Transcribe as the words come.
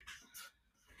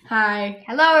Hi.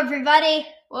 Hello, everybody.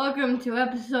 Welcome to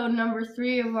episode number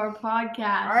 3 of our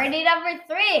podcast. Already number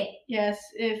 3. Yes,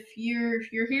 if you're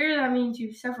here, that means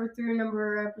you've suffered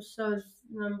through episodes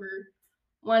number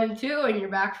 1 and 2, and you're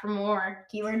back for more.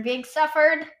 Keyword being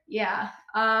suffered. Yeah.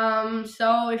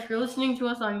 So if you're listening to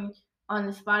us on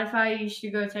the Spotify, you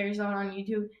should go check us out on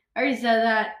YouTube. I already said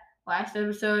that last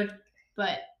episode,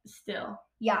 but still.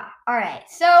 Yeah. All right.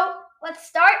 So let's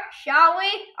start, shall we?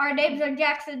 Our names are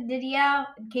Jackson Didier.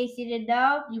 In case you didn't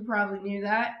know, You probably knew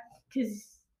that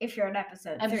because if you're on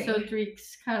episode 3. Episode 3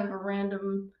 is kind of a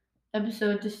random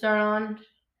episode to start on.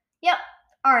 Yep.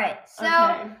 All right. So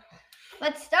Okay.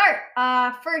 let's start.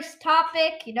 First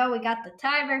topic. We got the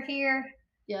timer here.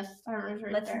 Yes, timer's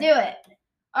right Let's there. do it.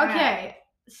 Okay. Right.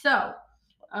 So,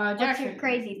 what's Jackson, your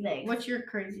crazy thing? What's your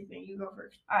crazy thing? You go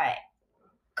first. All right.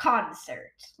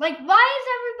 Concerts. Why is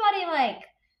everybody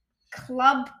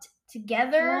clumped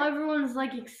together? Well, everyone's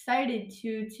excited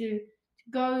to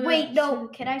go. Wait, no.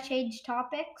 Can I change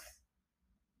topics?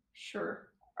 Sure.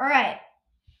 All right.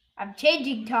 I'm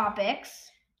changing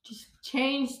topics. Just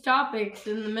change topics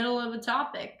in the middle of a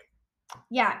topic.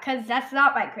 Yeah, because that's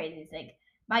not my crazy thing.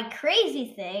 My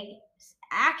crazy thing is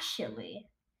actually,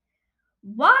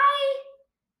 why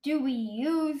do we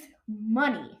use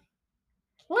money?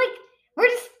 We're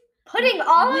just putting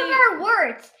all of our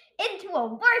words into a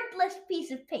worthless piece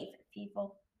of paper,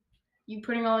 people. You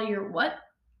putting all your what?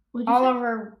 All of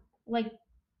our,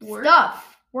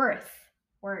 stuff. Worth.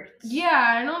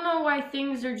 Yeah, I don't know why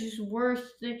things are just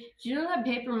worth. Do you know that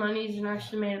paper money isn't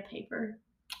actually made of paper?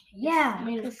 Yeah. It's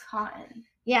made of cotton.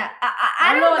 Yeah,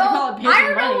 I don't know. I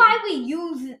don't know why we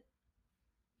use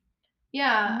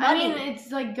Yeah, money. I mean, it's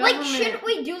government. Shouldn't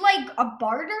we do a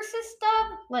barter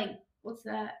system? What's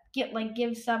that?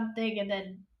 Give something and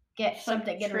then get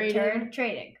something in trading. return.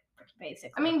 Trading,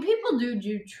 basically. I mean, people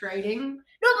do trading.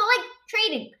 No, but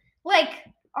trading.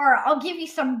 Or I'll give you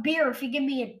some beer if you give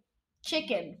me a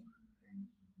chicken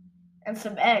and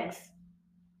some eggs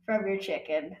from your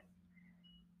chicken.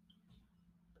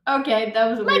 Okay, that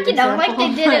was a weird example.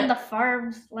 They did in the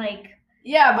farms.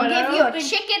 Yeah, but I'll give you a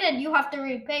chicken and you have to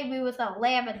repay me with a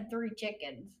lamb and 3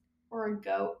 chickens. Or a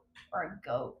goat. Or a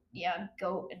goat. Yeah, a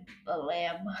goat and a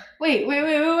lamb. Wait.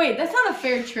 That's not a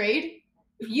fair trade.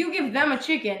 If you give them a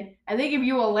chicken and they give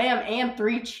you a lamb and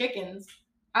 3 chickens,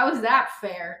 how is that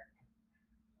fair?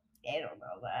 They don't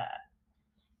know that.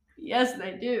 Yes,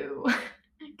 they do.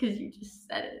 Because you just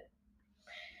said it.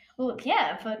 Well,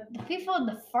 yeah, but the people in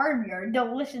the farmyard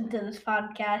don't listen to this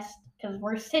podcast because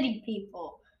we're city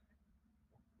people.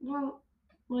 Well,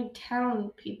 town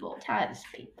people.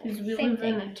 Townspeople. Because we live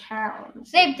in a town.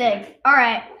 Same thing. All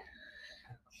right.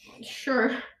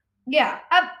 Sure. Yeah.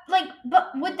 But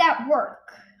would that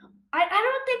work? I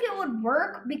don't think it would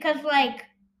work because,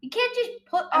 you can't just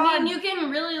put on... I mean, you can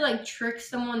really, trick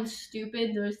someone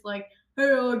stupid. There's,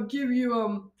 hey, I'll give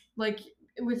you,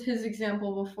 with his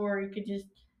example before, you could just,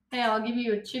 hey, I'll give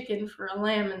you a chicken for a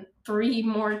lamb and 3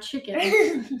 more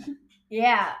chickens.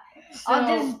 Yeah. So,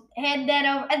 I'll just hand that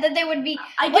over. And then they would be,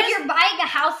 when you're buying a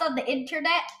house on the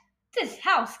internet, this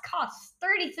house costs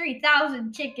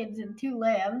 33,000 chickens and 2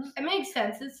 lambs. It makes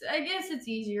sense. I guess it's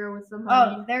easier with the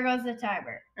money. Oh, there goes the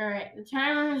timer. All right, the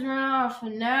timer has run off,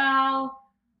 and now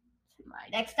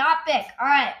next topic. All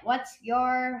right, what's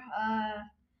your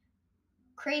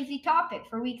crazy topic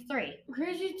for week 3?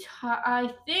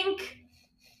 I think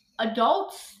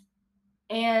adults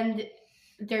and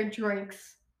their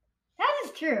drinks. That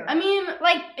is true. I mean,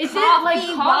 is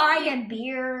coffee, wine, and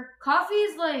beer. Coffee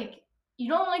is you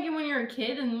don't like it when you're a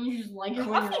kid, and then you just like it when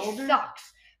you're older. Coffee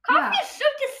sucks. Coffee is so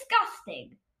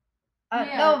disgusting.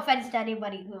 No offense to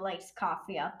anybody who likes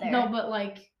coffee out there. No,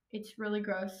 but it's really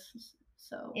gross.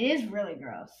 So it is really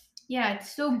gross. Yeah,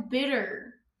 it's so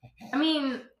bitter. I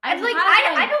mean, I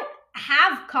don't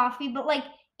have coffee, but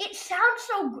it sounds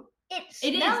so.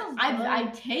 It is.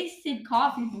 I've tasted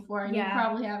coffee before, and you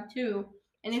probably have too.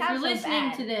 And if you're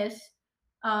listening to this,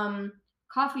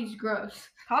 coffee's gross.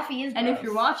 Coffee is gross. And if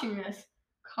you're watching this,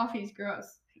 coffee's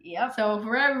gross. Yep. So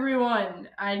for everyone,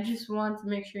 I just want to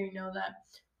make sure you know that.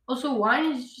 Also,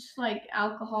 wine is just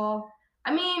alcohol.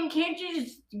 I mean, can't you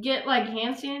just get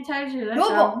hand sanitizer? That's no,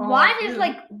 but wine is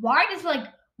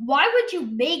why would you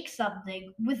make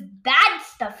something with bad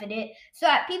stuff in it so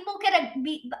that people can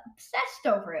be obsessed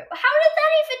over it? How did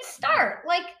that even start?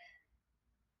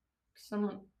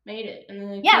 Someone made it, and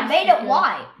then made it.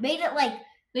 Why? Made it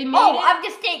they made it. I'm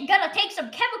just gonna take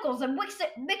some chemicals and mix it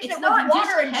with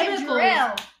water and ginger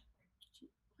ale.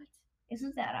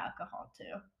 Isn't that alcohol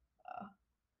too?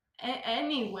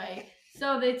 Anyway,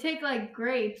 so they take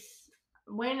grapes.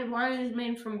 wine is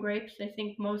made from grapes. I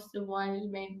think most of wine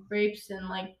is made from grapes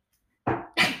and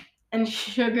and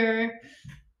sugar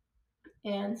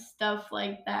and stuff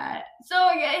like that. So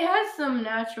yeah, it has some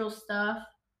natural stuff,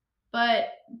 but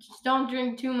just don't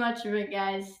drink too much of it,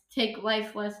 guys. Take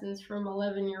life lessons from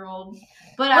 11-year-olds.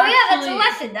 But that's a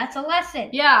lesson. That's a lesson.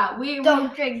 Yeah,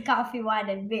 don't drink coffee, wine,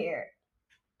 and beer.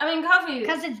 I mean, coffee.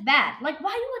 Because it's bad. Like,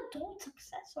 why do adults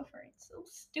obsess over it? It's so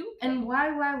stupid. And why?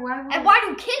 And why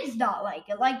do kids not like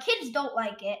it? Like, kids don't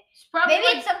like it. Maybe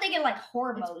it's something in, like,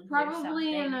 hormones. It's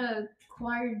probably an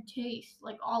acquired taste,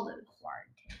 like olives.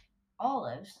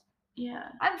 Olives? Yeah.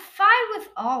 I'm fine with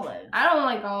olives. I don't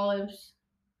like olives.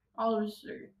 Olives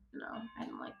are, no, I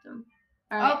don't like them.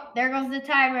 All right. Oh, there goes the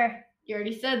timer. You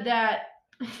already said that.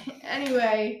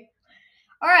 Anyway.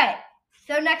 All right.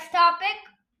 So, next topic.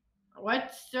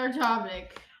 What's our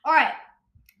topic? All right.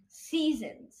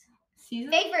 Seasons.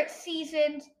 Seasons? Favorite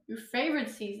seasons. Your favorite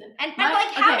season. And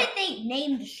how did they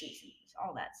name the seasons?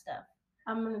 All that stuff.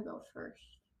 I'm going to go first.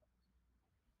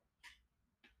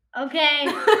 Okay.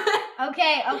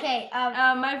 Okay.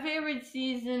 My favorite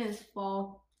season is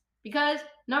fall. Because,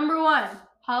 number 1,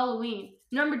 Halloween.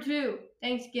 Number 2,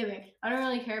 Thanksgiving. I don't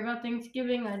really care about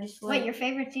Thanksgiving. I just like... Wait, your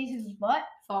favorite season is what?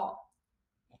 Fall.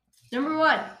 Number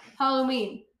 1,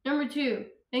 Halloween. Number 2,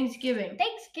 Thanksgiving.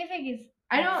 Thanksgiving is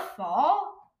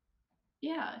fall?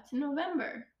 Yeah, it's in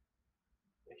November.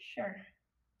 Sure.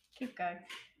 Keep going.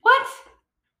 What?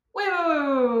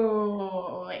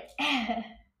 Wait.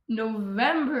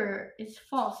 November is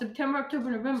fall. September, October,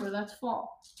 November, that's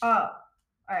fall. Oh,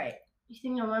 alright. You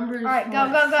think November is alright,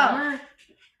 go. Summer?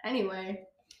 Anyway.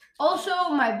 Also,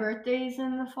 my birthday's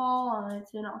in the fall, and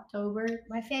it's in October.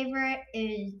 My favorite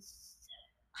is...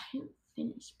 I didn't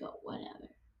finish, but whatever.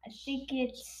 I think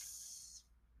it's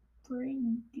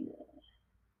spring.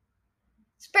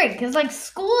 Spring, because like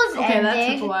school is ending. Okay,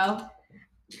 that took a while.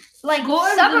 Like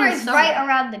summer is right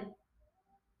around the.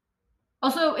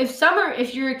 Also,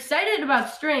 if you're excited about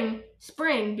spring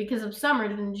because of summer,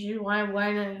 then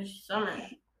why not just summer?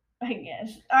 I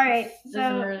guess. All right,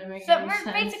 doesn't really make any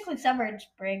sense. Basically summer and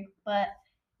spring, but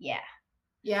yeah.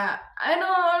 Yeah, I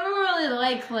don't really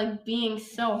like being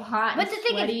so hot. But and the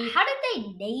sweaty. thing is, how did they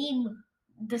name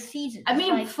the seasons? I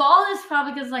mean, fall is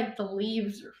probably because like the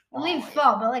leaves are falling. The leaves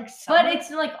fall, but like summer. But it's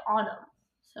like autumn,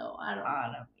 so I don't know.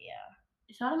 Autumn, yeah.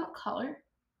 Is autumn a color?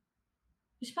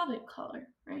 It's probably a color,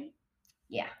 right?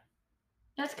 Yeah.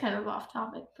 That's kind of off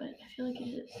topic, but I feel like it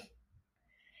is.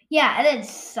 Yeah, and then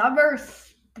summer,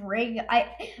 spring.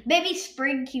 Maybe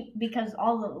spring because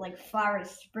all the like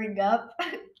flowers spring up.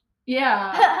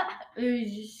 Yeah,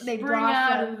 they spring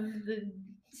out blossom. of the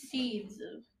seeds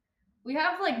of. We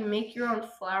have like make your own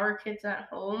flower kits at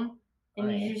home,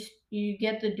 and you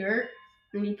get the dirt,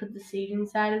 and you put the seed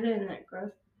inside of it, and it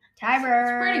grows. Timer.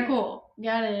 It's pretty cool.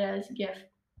 Got it as a gift.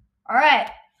 All right.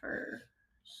 For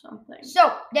something.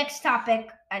 So next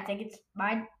topic, I think it's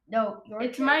mine. No, your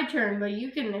It's turn. my turn, but you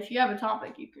can, if you have a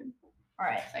topic, you can. All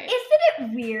right. Say it.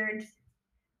 Isn't it weird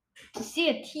to see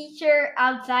a teacher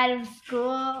outside of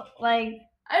school? Like,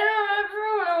 I don't know,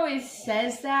 everyone always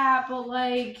says that, but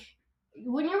like,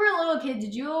 when you were a little kid,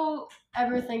 did you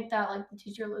ever think that like the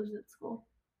teacher lives at school?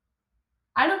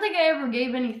 I don't think I ever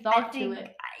gave any thought to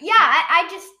it. Yeah, I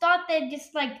just thought they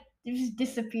just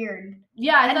disappeared.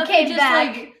 Yeah, I thought they just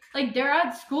back. like they're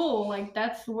at school, like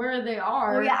that's where they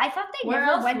are. Oh yeah, I thought they Where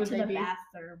never else went would to they the be?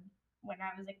 bathroom when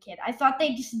I was a kid. I thought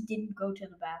they just didn't go to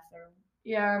the bathroom.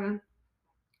 Yeah,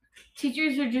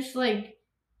 teachers are just like,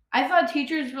 I thought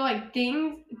teachers were like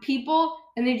people,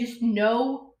 and they just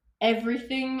know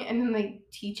everything, and then they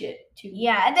teach it to.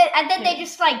 Yeah, and then they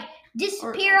just like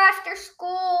disappear after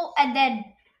school, and then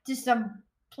to some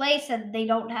place, and they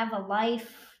don't have a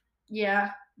life.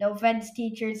 Yeah. No offense,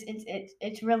 teachers.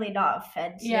 It's really not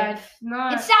offensive. Yeah, it's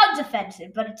not. It sounds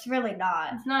offensive, but it's really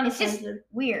not. It's not offensive. It's just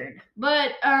weird.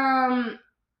 But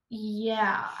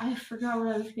yeah, I forgot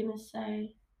what I was gonna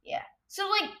say. Yeah. So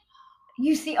like,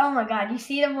 you see, oh my god, you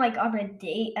see them like on a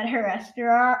date at a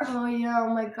restaurant. Oh yeah,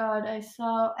 oh my god, I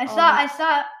saw.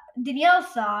 Danielle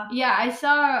saw. Yeah, I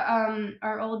saw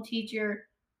our old teacher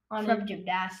from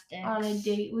gymnastics on a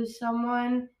date with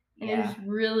someone, and it was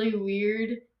really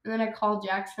weird. And then I called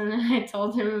Jackson and I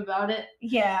told him about it.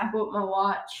 Yeah. With my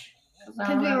watch.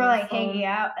 Because we were like hanging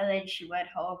out, and then she went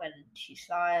home and she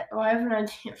saw it. Oh, I have an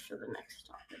idea for the next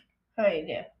topic. Oh, you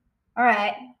do. All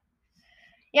right.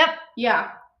 Yep. Yeah.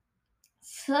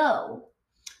 So,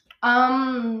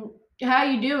 how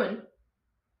you doing?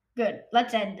 Good.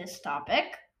 Let's end this topic.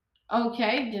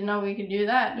 Okay, didn't know we could do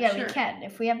that. Yeah, sure. We can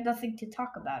if we have nothing to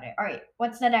talk about it. All right,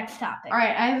 what's the next topic? All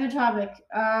right, I have a topic.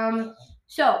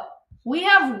 So we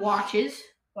have watches.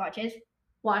 Watches.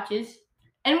 watches,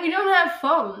 and we don't have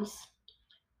phones.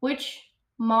 Which,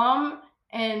 mom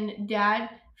and dad,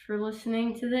 for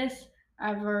listening to this,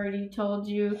 I've already told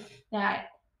you that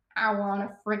I want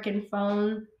a freaking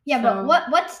phone. Yeah, so- but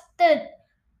what's the?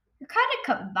 You're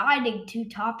kind of combining two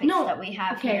topics No, that we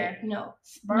have here. No.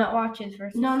 Smartwatches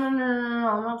versus. No. I'm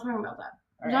not talking about that.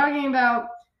 I'm Alright. talking about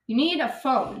you need a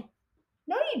phone.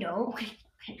 No, you don't.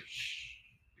 Okay. Shh.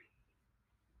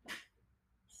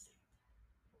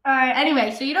 Alright.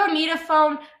 Anyway, so you don't need a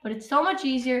phone, but it's so much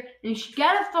easier. And you should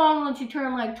get a phone once you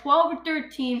turn like 12 or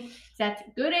 13. That's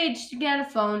a good age to get a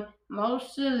phone.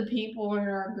 Most of the people in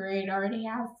our grade already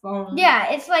have phones. Yeah,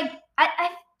 it's like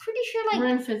I'm pretty sure We're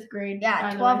like in 5th grade. yeah,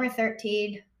 by the 12 way. or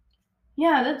 13.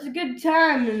 Yeah, that's a good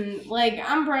time, and like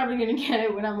I'm probably gonna get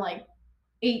it when I'm like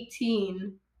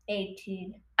 18.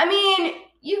 18. I mean,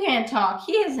 you can't talk.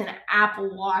 He has an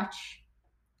Apple Watch.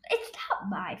 It's not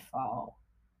my fault.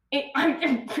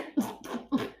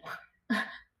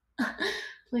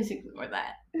 Please ignore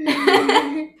that.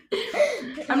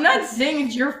 I'm not saying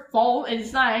it's your fault, and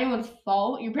it's not anyone's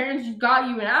fault. Your parents just got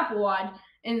you an Apple Watch,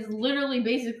 and it's literally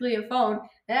basically a phone.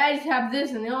 And I just have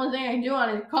this, and the only thing I do on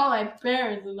it is call my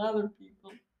parents and other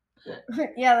people.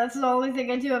 Yeah, that's the only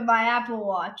thing I do with my Apple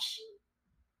Watch.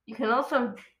 You can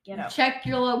also Get up. check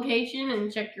your location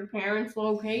and check your parents'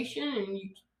 location, and you.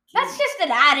 That's just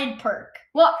an added perk.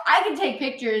 Well, I can take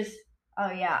pictures.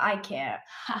 Oh yeah, I can't.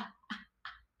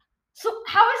 So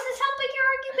how is this helping your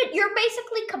argument? You're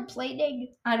basically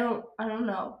complaining. I don't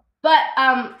know. But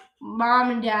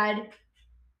mom and dad,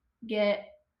 get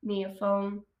me a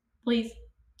phone, please.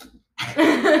 All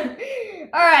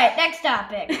right, next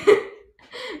topic.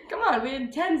 Come on, we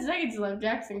had 10 seconds left,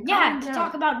 Jackson. Yeah, Calm to down.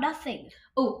 talk about nothing.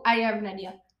 Oh, I have an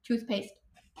idea. Toothpaste.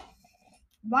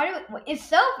 Why do is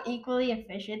soap equally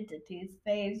efficient to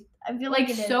toothpaste? I feel like Like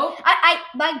it is. soap?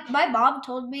 My mom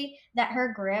told me that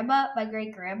her grandma, my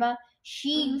great grandma,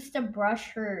 she used to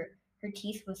brush her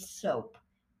teeth with soap,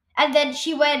 and then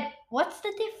she went, "What's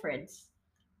the difference?"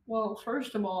 Well,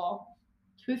 first of all,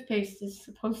 toothpaste is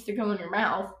supposed to go in your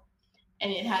mouth,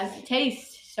 and it has a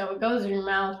taste, so it goes in your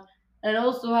mouth. And it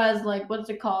also has, like, what's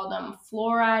it called?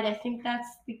 Fluoride. I think that's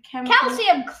the chemical.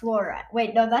 Calcium chloride.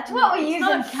 Wait, no, that's what we It's use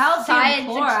not in calcium science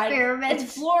chloride. experiments.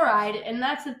 It's fluoride, and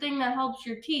that's the thing that helps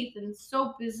your teeth. And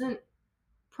soap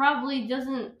probably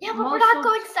doesn't. Yeah, but we're most not soaps-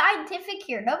 going scientific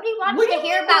here. Nobody wants What do to you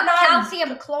hear mean we're about not-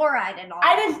 calcium chloride and all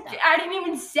that stuff. I didn't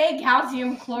even say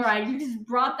calcium chloride. You just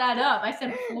brought that up. I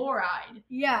said fluoride.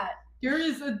 Yeah, There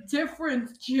is a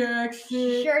difference,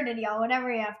 Jackson. sure, Danielle.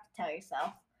 Whatever you have to tell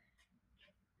yourself.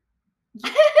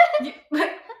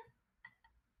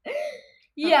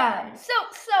 Yeah. Okay.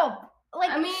 So, like,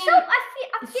 I mean, soap.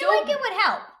 I feel like soap- it would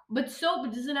help. But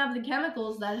soap doesn't have the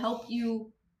chemicals that help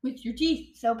you with your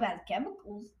teeth. Soap has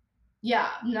chemicals. Yeah,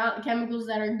 not chemicals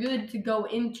that are good to go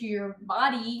into your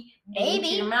body, and into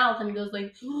Maybe. your mouth, and it goes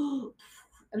like,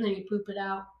 and then you poop it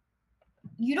out.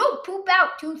 You don't poop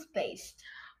out toothpaste.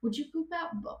 Would you poop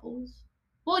out bubbles?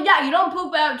 Well, yeah, you don't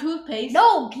poop out toothpaste.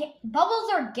 No, bubbles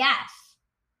are gas.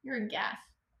 You're a gas.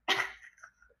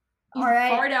 You All right.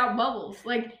 fart out bubbles.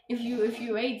 Like if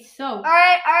you ate soap. All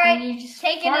right. And you just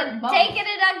Taking fart an bubbles.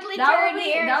 ugly turn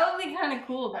here. That would be kind of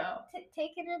cool though.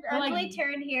 Taking an Or, like, ugly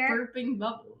turn here. Burping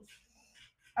bubbles.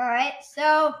 All right.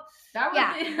 So That would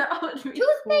Yeah. be, that would be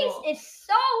toothpaste cool. is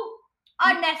so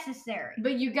unnecessary.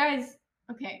 But you guys,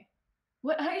 okay.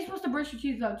 How are you supposed to brush your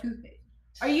teeth without toothpaste?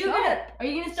 Are you Soap.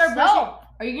 gonna start brushing?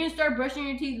 Are you gonna start brushing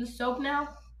your teeth with soap now?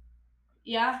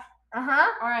 Yeah. Uh-huh.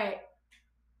 All right.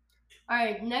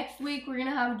 Next week we're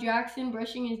gonna have Jackson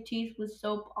brushing his teeth with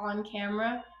soap on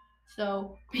camera.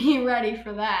 So be ready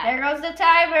for that. There goes the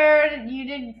timer.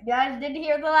 You guys didn't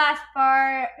hear the last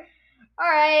part. All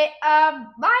right.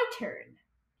 My turn.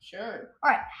 Sure. All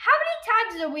right. How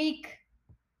many times a week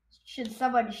should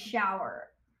someone shower?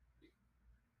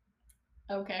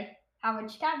 Okay. How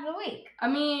much times a week? I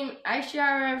mean, I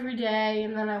shower every day,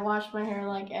 and then I wash my hair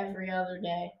like every other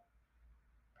day.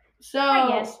 So I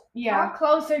guess. yeah. Talk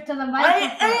closer to the I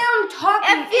microphone. am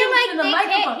talking I feel into like the they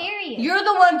microphone. can't hear you. You're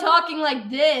the one talking like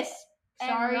this. And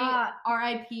Sorry, not-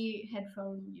 R.I.P.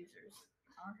 headphone users.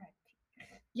 Okay.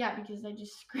 Yeah, because I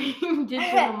just screamed into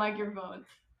the microphone.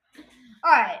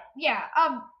 All right. Yeah.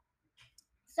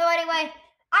 So anyway,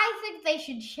 I think they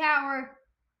should shower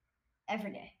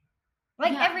every day,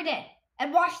 like Yeah. every day,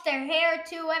 and wash their hair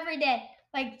too every day,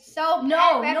 like soap.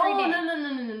 No, every no, day.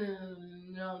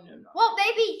 no. Well,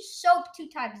 maybe soap 2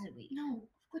 times a week. No,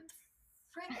 what the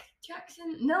frick,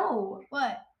 Jackson? No.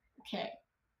 What? Okay.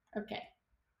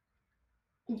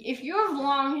 If you have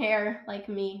long hair like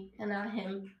me and not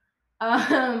him,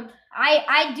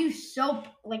 I do soap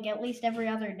like at least every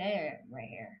other day in my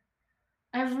hair.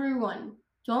 Everyone,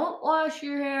 don't wash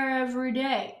your hair every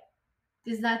day.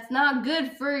 Because that's not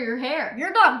good for your hair.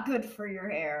 You're not good for your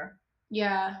hair.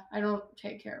 Yeah, I don't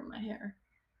take care of my hair.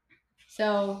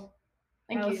 So,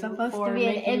 thank you supposed for to be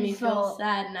an making me feel insult.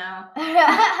 sad now.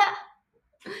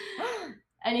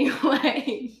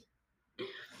 Anyway.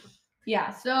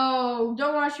 Yeah, so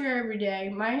don't wash your hair every day.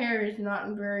 My hair is not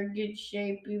in very good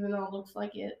shape, even though it looks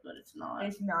like it, but it's not.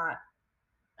 It's not.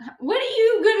 What are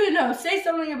you gonna know? Say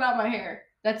something about my hair.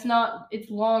 That's not, it's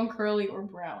long, curly, or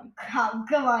brown.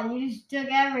 Come on, you just took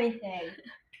everything.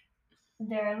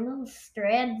 There are little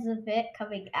strands of it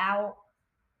coming out.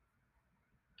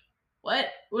 What?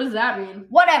 What does that mean?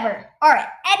 Whatever. Alright,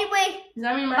 anyway, Does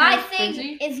that mean my my hair's thing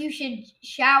frizzy? is you should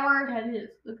shower. Yeah, it is.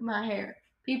 Look at my hair.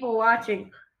 People watching.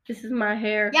 This is my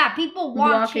hair. Yeah, people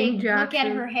Walking watching look at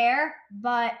Jackson. her hair,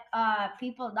 but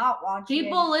people not watching.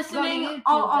 People go to listening, YouTube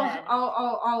then.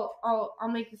 I'll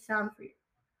make the sound for you.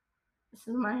 This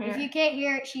is my hair. If you can't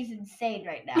hear it, she's insane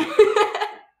right now.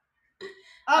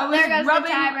 I Oh, there goes the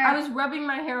timer. I was rubbing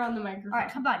my hair on the microphone. All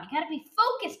right, come on. You gotta be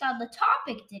focused on the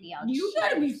topic, Diddy. You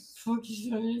gotta be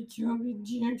focused on the topic,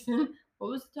 Jackson. What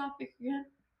was the topic again?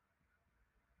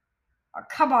 Oh,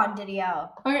 come on, Diddy.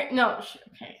 Okay, no.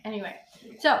 Okay. Anyway,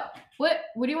 so what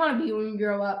do you want to be when you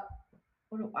grow up?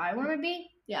 What do I want to be?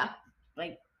 Yeah.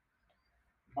 Like,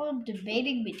 I'm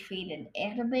debating between an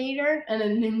animator and a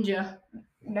ninja.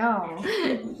 No.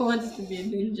 Who wants to be a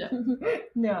ninja?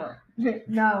 No,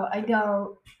 I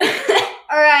don't.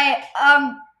 All right,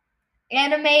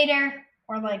 animator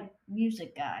or like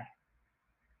music guy.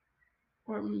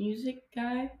 Or music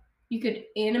guy? You could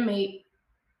animate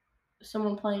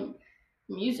someone playing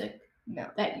music.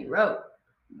 No. That you wrote.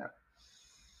 No.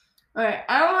 All right,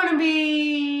 I want to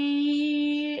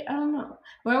be. I don't know,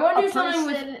 but I want to do something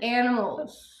with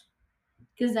animals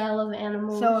because I love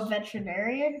animals. So a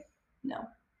veterinarian? No.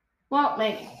 Well,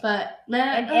 maybe, but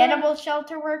an animal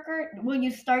shelter worker. Will you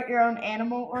start your own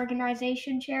animal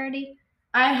organization charity?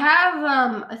 I have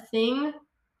a thing.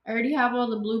 I already have all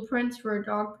the blueprints for a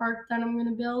dog park that I'm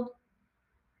gonna build.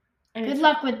 And good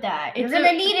luck with that. You're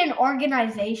gonna need an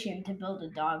organization to build a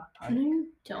dog park. No,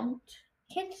 you don't.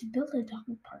 You can't just build a dog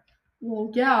park.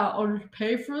 Well, yeah, I'll just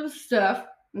pay for the stuff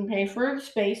and pay for the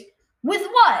space. With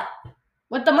what?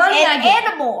 With the money I get. An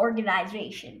animal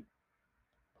organization.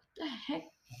 What the heck?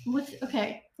 What's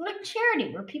okay? Like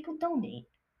charity where people donate.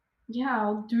 Yeah,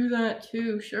 I'll do that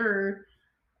too. Sure.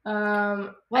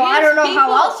 Well, I don't know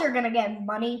how else you're gonna get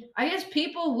money. I guess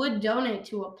people would donate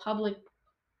to a public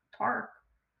park.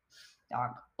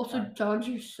 Dog. Also, dogs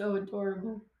are so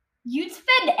adorable. You'd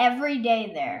spend every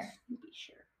day there. Be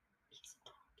sure. He's a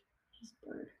dog. He's a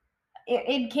bird.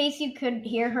 In case you couldn't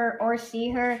hear her or see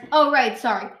her. Oh, right.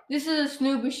 Sorry. This is a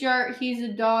Snoopy shirt. He's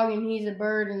a dog and he's a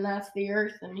bird, and that's the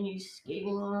Earth, and he's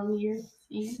skating on the Earth.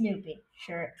 Snoopy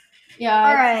shirt. Yeah.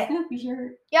 All right. Snoopy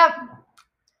shirt. Yep.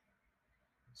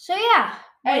 So yeah.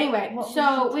 Anyway,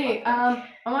 I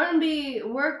want to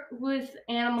work with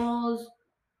animals,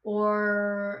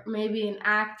 or maybe an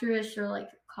actress, or like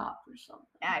a cop or something.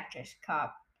 Actress,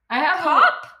 cop. I have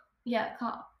cop. Yeah,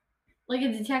 cop. Like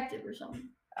a detective or something.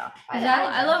 Oh,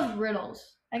 I love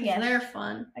riddles. I guess they're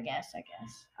fun. I guess.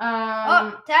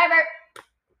 Timer.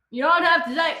 You don't have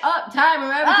to say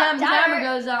timer every time the timer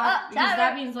goes on, because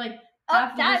that means like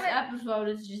half of this episode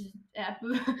is just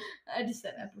I just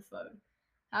said episode.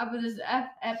 Half of this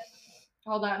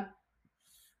hold on.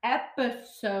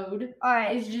 Episode. All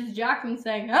right. Is just Jacqueline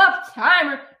saying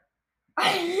timer.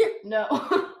 No.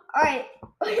 All right.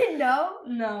 No.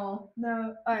 No.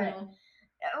 All right. No.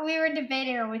 We were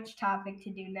debating on which topic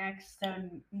to do next, so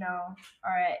no.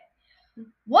 All right.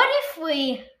 What if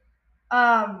we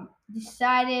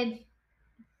decided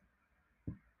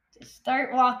to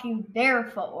start walking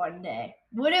barefoot one day?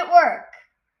 Would it work?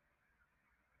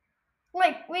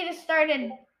 Like, we just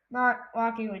started not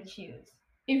walking with shoes.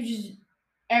 If just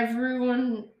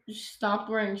everyone just stopped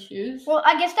wearing shoes? Well,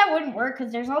 I guess that wouldn't work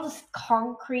because there's all this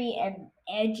concrete and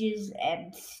edges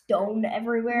and stone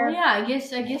everywhere. Well, yeah, I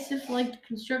guess if like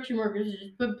construction workers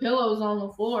just put pillows on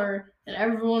the floor and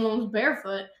everyone was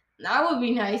barefoot, that would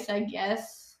be nice, I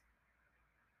guess.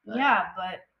 But, yeah,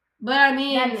 but I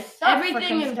mean,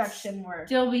 everything would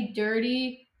still be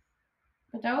dirty.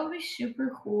 But that would be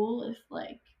super cool if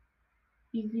like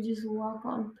you could just walk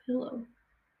on a pillow.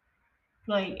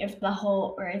 Like if the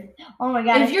whole earth. Oh my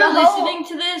god! If you're listening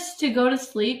to this to go to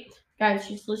sleep, guys,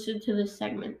 just listen to this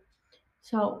segment.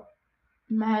 So,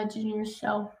 imagine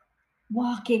yourself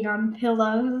walking on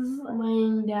pillows,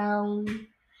 laying down,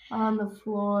 on the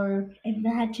floor.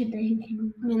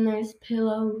 Imagination. And there's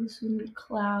pillows and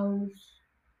clouds.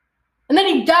 And then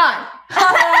he died.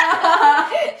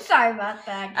 Sorry about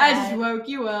that, I guys. just woke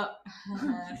you up.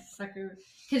 Sucker.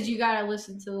 Because you gotta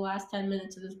listen to the last 10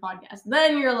 minutes of this podcast.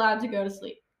 Then you're allowed to go to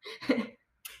sleep.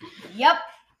 Yep.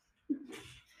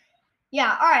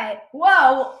 Yeah, alright.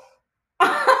 Whoa.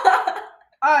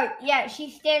 Alright, yeah,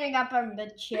 she's standing up on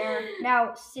the chair.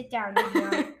 Now sit down.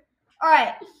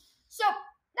 Alright. So,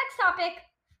 next topic.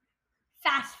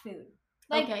 Fast food.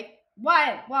 Like, okay.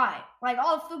 why? Like,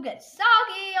 all the food gets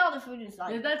soggy, all the food is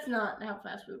like... That's not how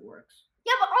fast food works.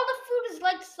 Yeah, but all the food is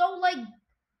like so like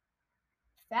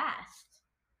fast.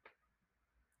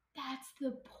 That's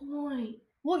the point.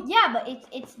 Well, yeah, but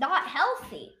it's not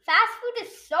healthy. Fast food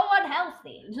is so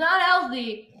unhealthy. It's not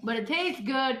healthy, but it tastes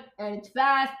good, and it's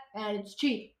fast, and it's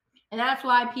cheap. And that's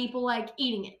why people like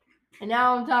eating it. And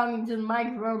now I'm talking to the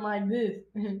microphone like this.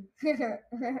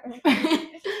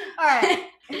 Alright.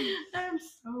 I'm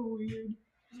so weird.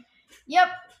 Yep.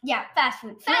 Yeah, fast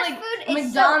food. I Fast like food is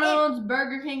McDonald's,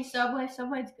 Burger King, Subway.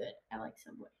 Subway's good. I like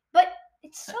Subway. but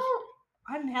it's so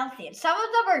unhealthy. And some of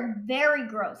them are very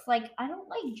gross. Like, I don't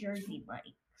like Jersey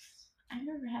Mike's. I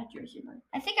never had Jersey Mike's.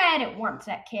 I think I had it once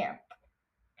at camp.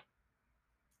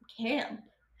 Camp?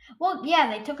 Well, yeah,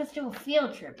 they took us to a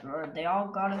field trip where they all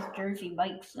got us Jersey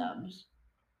Mike's subs.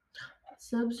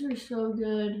 Subs are so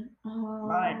good.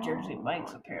 Not at Jersey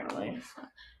Mike's, apparently.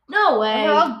 No way.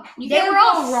 They were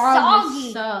all go wrong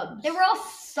with soggy. subs. They were all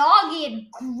soggy and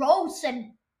gross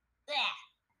and...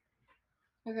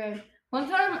 bleh. Okay. One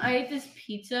time I ate this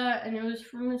pizza and it was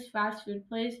from this fast food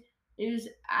place. It was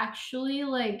actually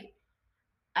like,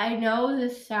 I know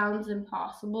this sounds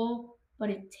impossible, but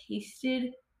it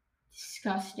tasted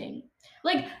disgusting.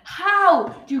 Like, how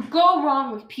do you go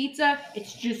wrong with pizza?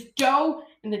 It's just dough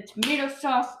and the tomato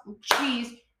sauce and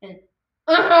cheese and...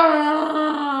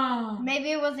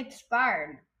 Maybe it was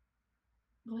expired.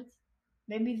 What?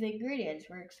 Maybe the ingredients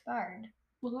were expired.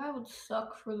 Well, that would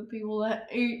suck for the people that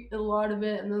ate a lot of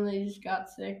it and then they just got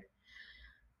sick.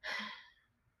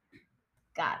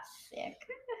 Got sick.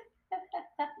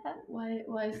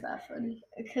 Why is that funny?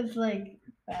 Because, like,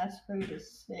 fast food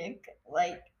is sick.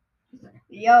 Like,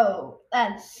 yo,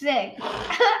 that's sick.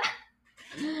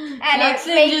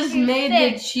 Jackson just made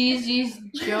the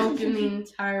cheesiest joke in the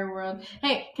entire world.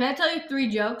 Hey, can I tell you 3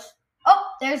 jokes? Oh,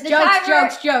 there's the timer.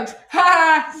 Jokes.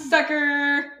 Ha!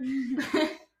 Sucker!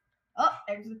 Oh,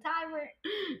 there's the timer.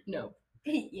 No.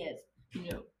 Yes.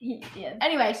 No. Yes.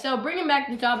 Anyway, so bringing back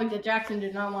the topic that Jackson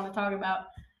did not want to talk about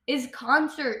is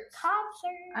concerts.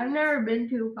 I've never been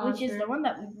to a concert. Which is the one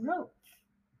that we wrote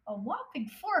a whopping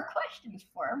 4 questions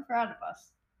for. I'm proud of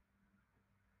us.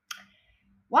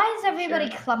 Why does everybody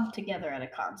clump together at a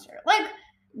concert? Like,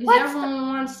 because everyone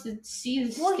wants to see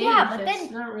the stage. Well, yeah, but That's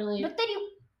then not really. But then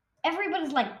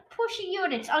everybody's like pushing you,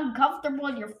 and it's uncomfortable,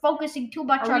 and you're focusing too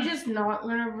much Are on. we just not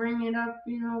gonna bring it up?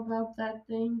 About that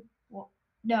thing.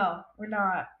 No, we're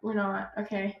not. We're not.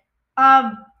 Okay.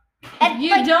 And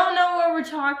you don't know what we're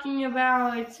talking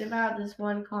about. It's about this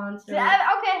one concert.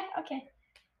 Okay.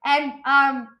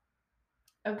 And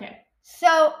Okay.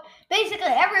 So basically,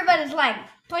 everybody's like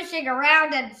pushing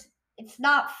around, and it's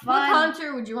not fun. What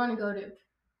concert would you want to go to?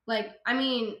 Like, I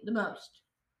mean, the most.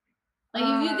 Like,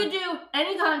 if you could do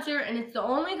any concert, and it's the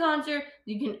only concert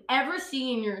you can ever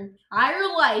see in your entire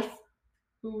life,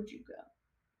 who would you go?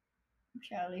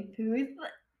 Charlie Puth.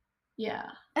 Yeah.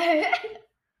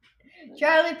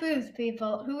 Charlie Puth,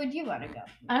 people. Who would you want to go?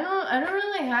 I don't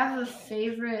really have a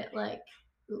favorite, like,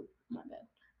 ooh, my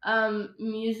bad.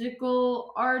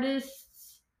 Musical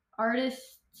artists. I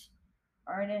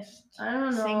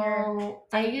don't know. Singer.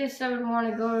 I guess I would want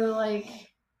to go to, like,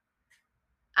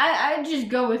 I'd just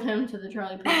go with him to the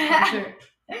Charlie Puth concert.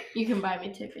 You can buy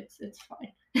me tickets. It's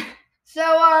fine. So,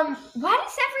 why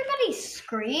does everybody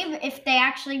scream if they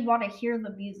actually want to hear the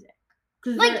music?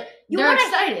 Because like, they're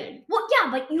excited. Well,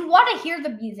 yeah, but you want to hear the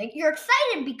music. You're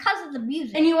excited because of the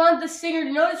music. And you want the singer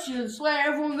to notice you. That's why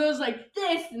everyone goes like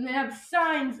this, and they have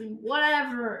signs and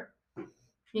whatever.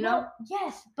 You know? Well,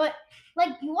 yes, but,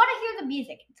 like, you want to hear the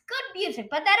music. It's good music,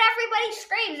 but then everybody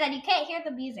screams and you can't hear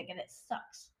the music, and it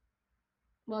sucks.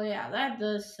 Well, yeah, that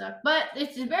does suck. But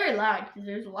it's very loud, because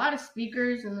there's a lot of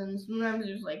speakers, and then sometimes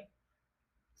there's, like,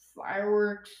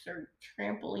 fireworks or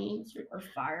trampolines or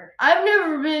fire. I've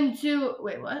never been to...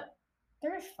 Wait, what?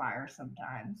 There's fire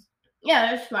sometimes. Yeah,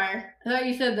 there's fire. I thought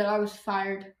you said that I was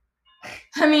fired.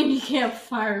 I mean, you can't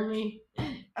fire me.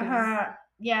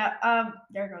 Yeah,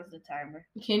 there goes the timer.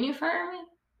 Can you fire me?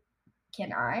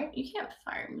 Can I? You can't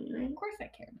fire me, right? Of course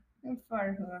I can. I can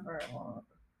fire whoever I want.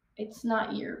 It's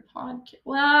not your podcast.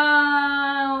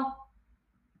 Well,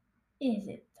 Is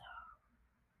it?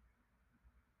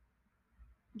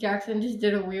 Jackson just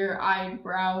did a weird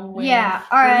eyebrow wave. Yeah,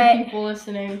 for alright. the people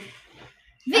listening.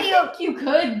 Video. I think you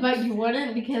could, but you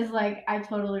wouldn't because, like, I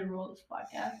totally rule this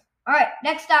podcast. All right,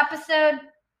 next episode.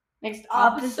 Next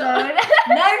Episode.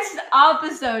 Next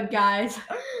episode, guys.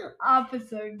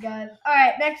 Episode, guys. All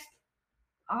right, next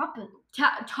Topic.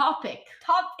 topic.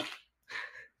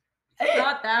 It's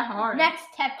not that hard. Next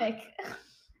topic.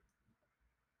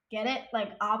 Get it?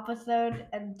 Like episode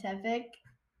and topic.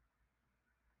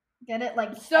 Get it?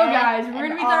 Like So, guys, we're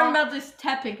gonna be talking about this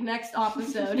topic next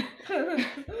episode.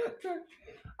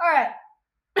 All right.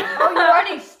 Oh, you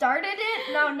already started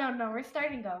it? No. We're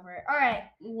starting over. All right.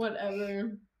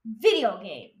 Whatever. Video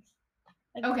games.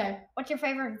 Like, Okay. What's your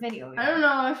favorite video game? I don't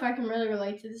know if I can really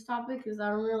relate to this topic because I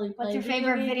don't really play. What's your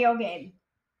favorite video game?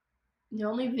 The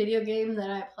only video game that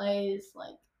I play is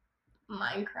like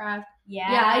Minecraft.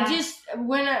 Yeah. Yeah, I just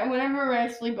whenever I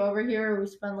sleep over here, we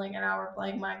spend like an hour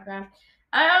playing Minecraft.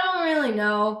 I don't really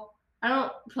know. I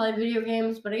don't play video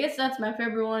games, but I guess that's my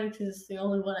favorite one because it's the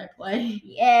only one I play.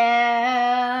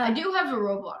 Yeah. I do have a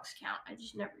Roblox account. I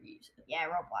just never use it. Yeah,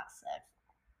 Roblox sucks.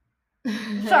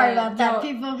 Sorry about that,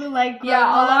 people who like Roblox. Yeah,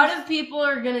 a lot of people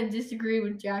are gonna disagree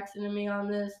with Jackson and me on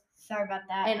this. Sorry about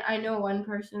that. And I know one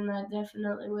person that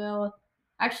definitely will.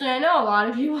 Actually, I know a lot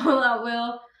of people that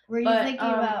will. Were you thinking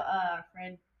about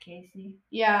friend Casey?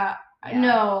 Yeah.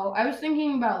 No, I was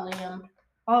thinking about Liam.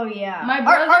 Oh yeah. My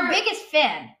brother, our biggest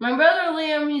fan. My brother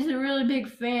Liam, he's a really big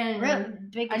fan. Really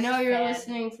biggest. I know you're fan.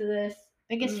 listening to this.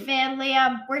 Biggest fan,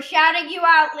 Liam. We're shouting you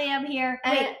out, Liam. Here.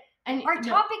 And our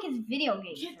topic is video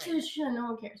games. No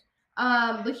one cares.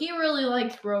 But he really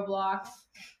likes Roblox.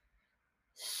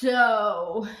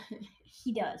 So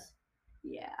he does.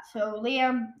 Yeah. So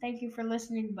Liam, thank you for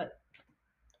listening, but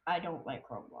I don't like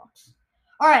Roblox.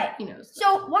 All right. He knows.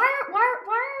 So why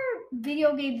are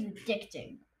video games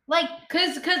addicting? Like,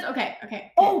 cause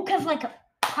okay. Oh, cause like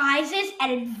prizes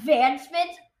and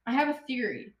advancements. I have a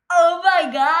theory. Oh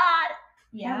my god.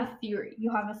 Yeah. I have a theory.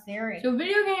 You have a theory. So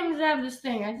video games have this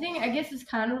thing. I guess it's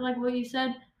kind of like what you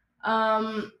said.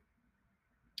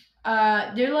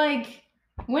 They're like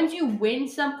once you win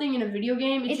something in a video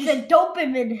game, it's a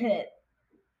dopamine hit.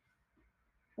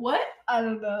 What? I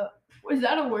don't know. Was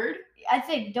that a word? I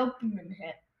think dopamine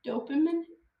hit. Dopamine?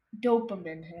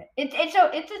 Dopamine hit.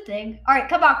 It's a thing. All right,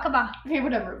 come on. Okay,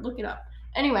 whatever. Look it up.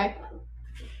 Anyway.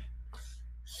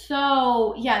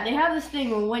 So yeah, they have this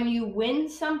thing when you win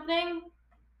something,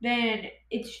 then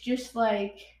it's just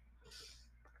like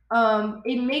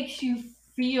it makes you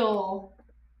feel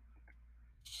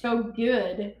so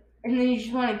good, and then you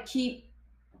just want to keep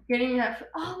getting that.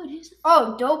 Oh, it is.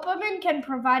 Oh, dopamine can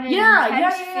provide an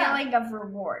intense feeling of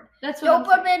reward. That's what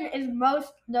dopamine is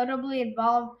most notably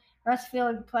involved. Us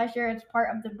feeling pleasure is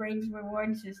part of the brain's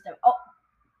reward system. Oh.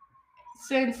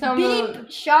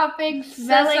 Beep, shopping,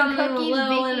 smelling cookies,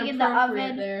 baking in the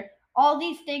oven. There. All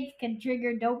these things can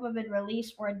trigger dopamine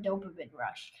release or a dopamine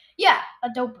rush. Yeah, a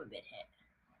dopamine hit.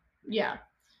 Yeah.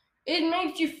 It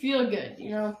makes you feel good,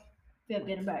 you know? Feel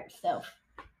good about yourself.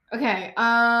 Okay.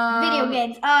 Video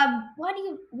games. What do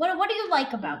you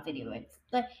like about video games?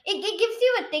 Like it gives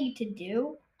you a thing to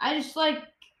do. I just like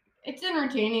it's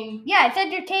entertaining. Yeah, it's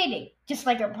entertaining. Just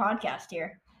like our podcast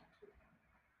here.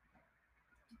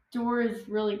 Door is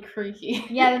really creaky.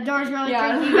 Yeah, the door's really creaky,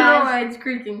 I don't guys. know why it's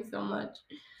creaking so much.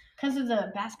 Because of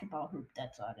the basketball hoop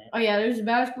that's on it. Oh yeah, there's a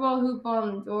basketball hoop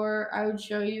on the door. I would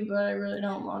show you, but I really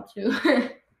don't want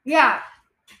to. Yeah.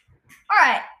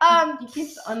 Alright. He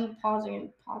keeps unpausing and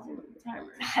pausing the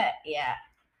timer. Yeah.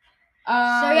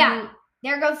 So yeah,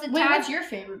 there goes the time. Wait, what's your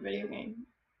favorite video game?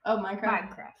 Oh, Minecraft?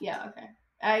 Minecraft. Yeah, okay.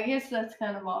 I guess that's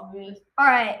kind of obvious.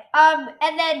 Alright.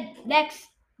 And then next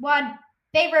one.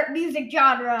 Favorite music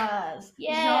genres.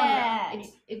 Yeah. Genre.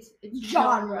 It's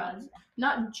genres.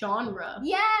 Not genre.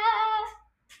 Yeah.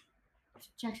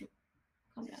 Jackson.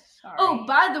 Okay. Sorry. Oh,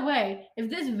 by the way, if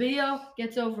this video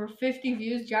gets over 50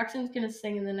 views, Jackson's gonna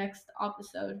sing in the next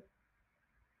episode.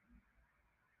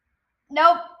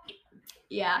 Nope.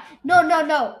 Yeah.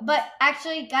 No. But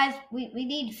actually, guys, we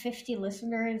need 50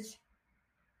 listeners.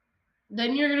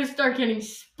 Then you're gonna start getting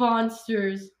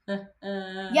sponsors.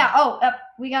 Yeah.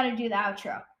 We gotta do the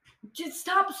outro. Just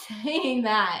stop saying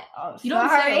that. Oh, you don't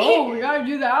say, "Oh, we gotta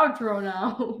do the outro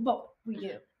now." But we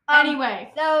do.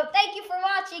 Anyway. So thank you for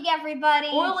watching, everybody.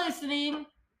 Or listening.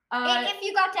 If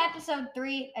you got to episode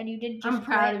 3 and you didn't just I'm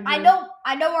proud of you.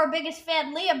 I know our biggest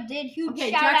fan Liam did. Huge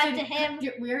shout out to him.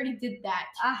 We already did that.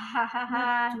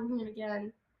 We're doing it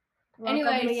again. Welcome,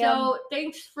 Anyway, Liam. so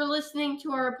thanks for listening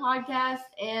to our podcast,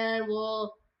 and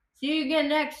we'll see you again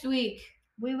next week.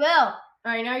 We will.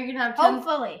 All right, now you're gonna have 10.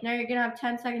 Hopefully. Now you're gonna have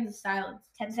 10 seconds of silence.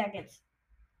 10 seconds.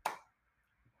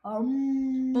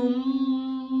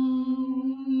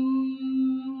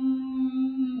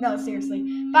 No, seriously.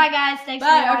 Bye, guys. Thanks for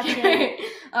Bye. watching.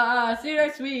 Okay. See you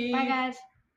next week. Bye, guys.